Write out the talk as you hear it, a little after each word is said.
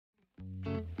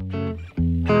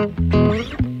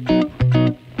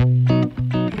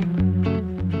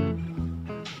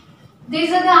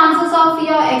These are the answers of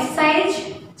your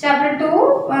exercise chapter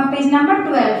 2, page number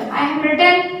 12. I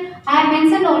have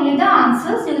mentioned only the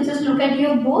answers. You just look at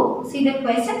your book, see the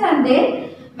questions and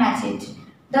then match it.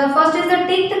 The first is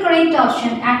take the correct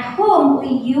option. At home, we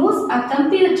use a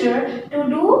computer to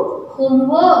do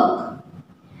homework.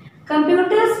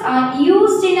 Computers are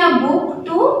used in a book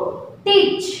to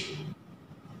teach.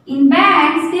 In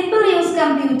banks, people use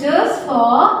computers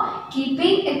for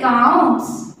keeping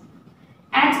accounts.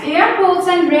 At airports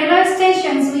and railway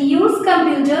stations, we use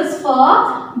computers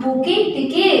for booking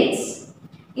tickets.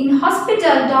 In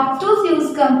hospital, doctors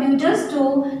use computers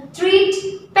to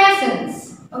treat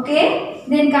patients. Okay?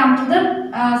 Then come to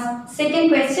the second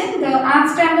question. The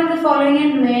answer under the following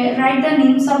and write the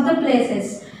names of the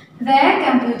places where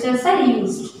computers are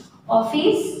used.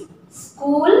 Office,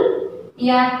 school,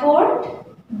 airport,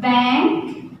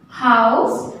 bank,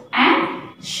 house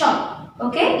and shop.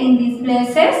 Okay, in these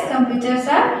places computers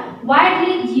are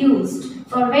widely used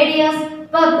for various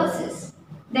purposes.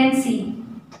 Then see.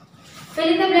 Fill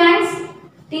in the blanks.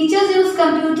 Teachers use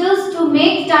computers to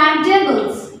make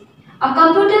timetables. A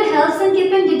computer helps in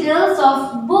keeping details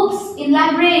of books in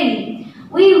library.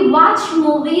 We watch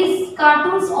movies,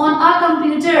 cartoons on our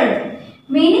computer.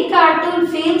 Many cartoon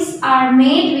films are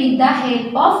made with the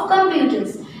help of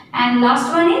computers. And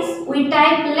last one is we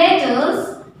type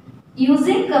letters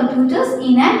using computers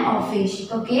in an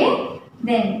office. Okay.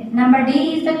 Then number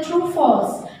D is the true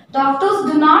false.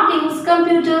 Doctors do not use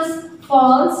computers.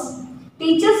 False.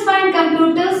 Teachers find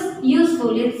computers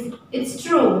useful. It's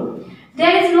true.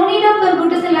 There is no need of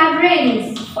computers in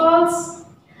libraries. False.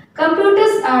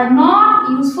 Computers are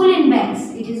not useful in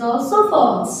banks. It is also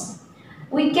false.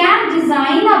 We can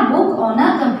design a book on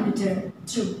a computer.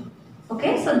 True.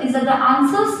 Okay, so these are the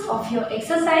answers of your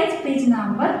exercise, page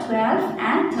number 12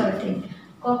 and 13.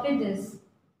 Copy this.